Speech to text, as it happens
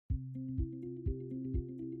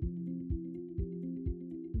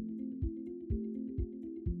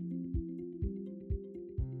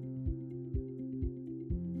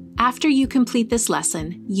After you complete this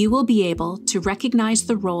lesson, you will be able to recognize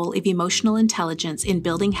the role of emotional intelligence in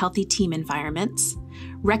building healthy team environments,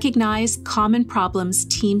 recognize common problems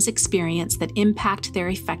teams experience that impact their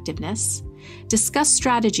effectiveness, discuss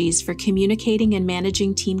strategies for communicating and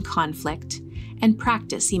managing team conflict, and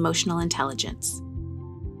practice emotional intelligence.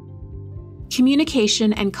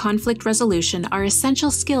 Communication and conflict resolution are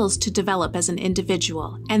essential skills to develop as an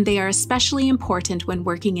individual, and they are especially important when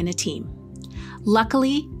working in a team.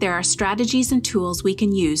 Luckily, there are strategies and tools we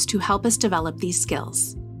can use to help us develop these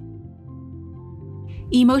skills.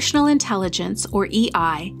 Emotional intelligence, or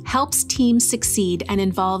EI, helps teams succeed and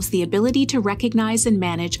involves the ability to recognize and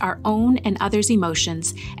manage our own and others'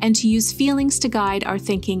 emotions and to use feelings to guide our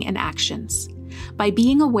thinking and actions. By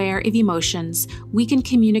being aware of emotions, we can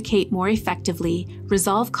communicate more effectively,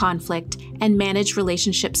 resolve conflict, and manage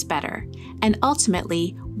relationships better, and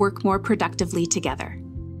ultimately work more productively together.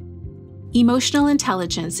 Emotional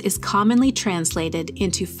intelligence is commonly translated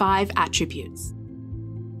into 5 attributes.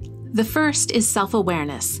 The first is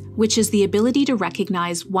self-awareness, which is the ability to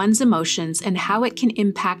recognize one's emotions and how it can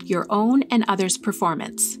impact your own and others'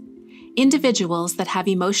 performance. Individuals that have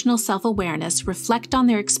emotional self-awareness reflect on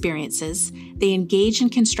their experiences, they engage in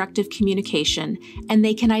constructive communication, and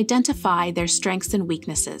they can identify their strengths and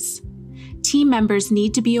weaknesses. Team members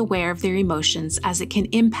need to be aware of their emotions as it can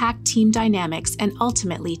impact team dynamics and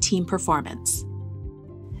ultimately team performance.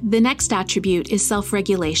 The next attribute is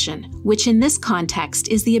self-regulation, which in this context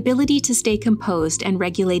is the ability to stay composed and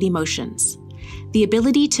regulate emotions. The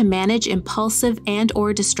ability to manage impulsive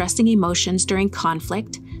and/or distressing emotions during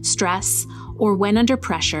conflict, stress, or when under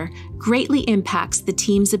pressure greatly impacts the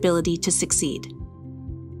team's ability to succeed.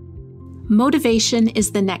 Motivation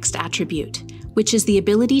is the next attribute, which is the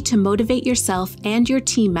ability to motivate yourself and your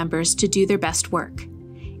team members to do their best work.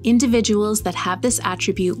 Individuals that have this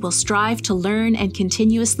attribute will strive to learn and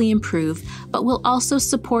continuously improve, but will also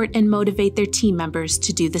support and motivate their team members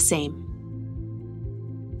to do the same.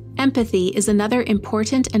 Empathy is another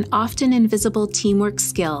important and often invisible teamwork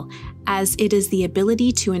skill, as it is the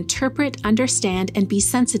ability to interpret, understand, and be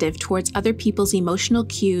sensitive towards other people's emotional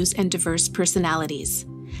cues and diverse personalities.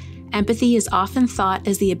 Empathy is often thought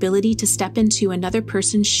as the ability to step into another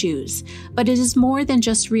person's shoes, but it is more than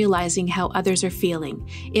just realizing how others are feeling.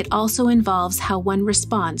 It also involves how one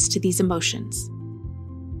responds to these emotions.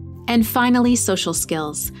 And finally, social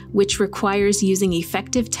skills, which requires using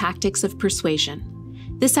effective tactics of persuasion.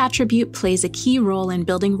 This attribute plays a key role in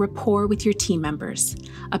building rapport with your team members.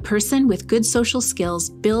 A person with good social skills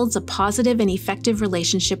builds a positive and effective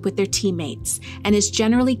relationship with their teammates and is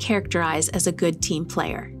generally characterized as a good team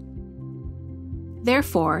player.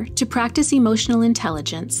 Therefore, to practice emotional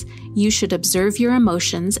intelligence, you should observe your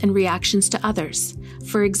emotions and reactions to others.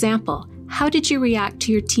 For example, how did you react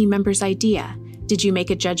to your team member's idea? Did you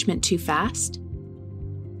make a judgment too fast?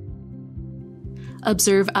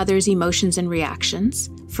 Observe others' emotions and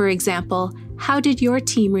reactions. For example, how did your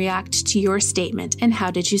team react to your statement and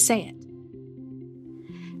how did you say it?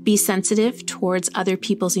 Be sensitive towards other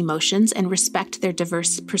people's emotions and respect their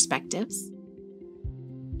diverse perspectives.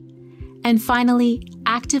 And finally,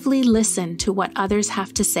 actively listen to what others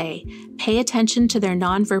have to say, pay attention to their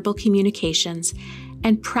nonverbal communications,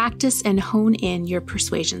 and practice and hone in your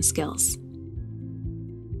persuasion skills.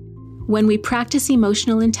 When we practice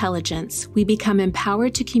emotional intelligence, we become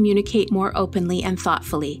empowered to communicate more openly and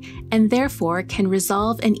thoughtfully, and therefore can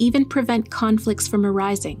resolve and even prevent conflicts from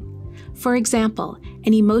arising. For example,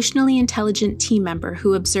 an emotionally intelligent team member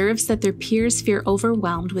who observes that their peers feel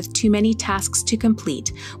overwhelmed with too many tasks to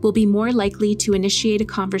complete will be more likely to initiate a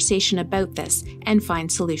conversation about this and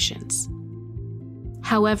find solutions.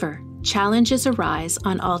 However, challenges arise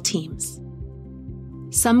on all teams.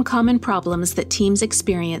 Some common problems that teams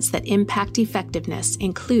experience that impact effectiveness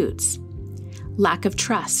includes lack of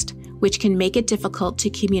trust, which can make it difficult to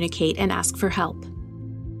communicate and ask for help.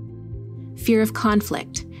 Fear of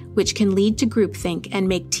conflict, which can lead to groupthink and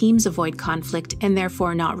make teams avoid conflict and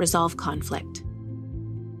therefore not resolve conflict.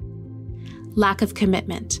 Lack of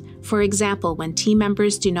commitment, for example, when team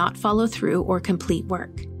members do not follow through or complete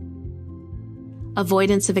work.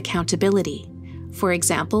 Avoidance of accountability, for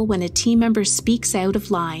example, when a team member speaks out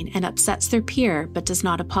of line and upsets their peer but does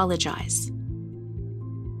not apologize.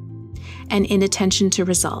 And inattention to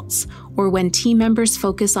results, or when team members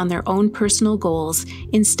focus on their own personal goals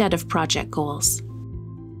instead of project goals.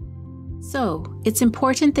 So, it's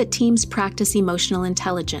important that teams practice emotional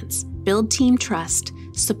intelligence, build team trust,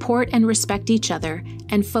 support and respect each other,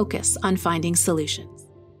 and focus on finding solutions.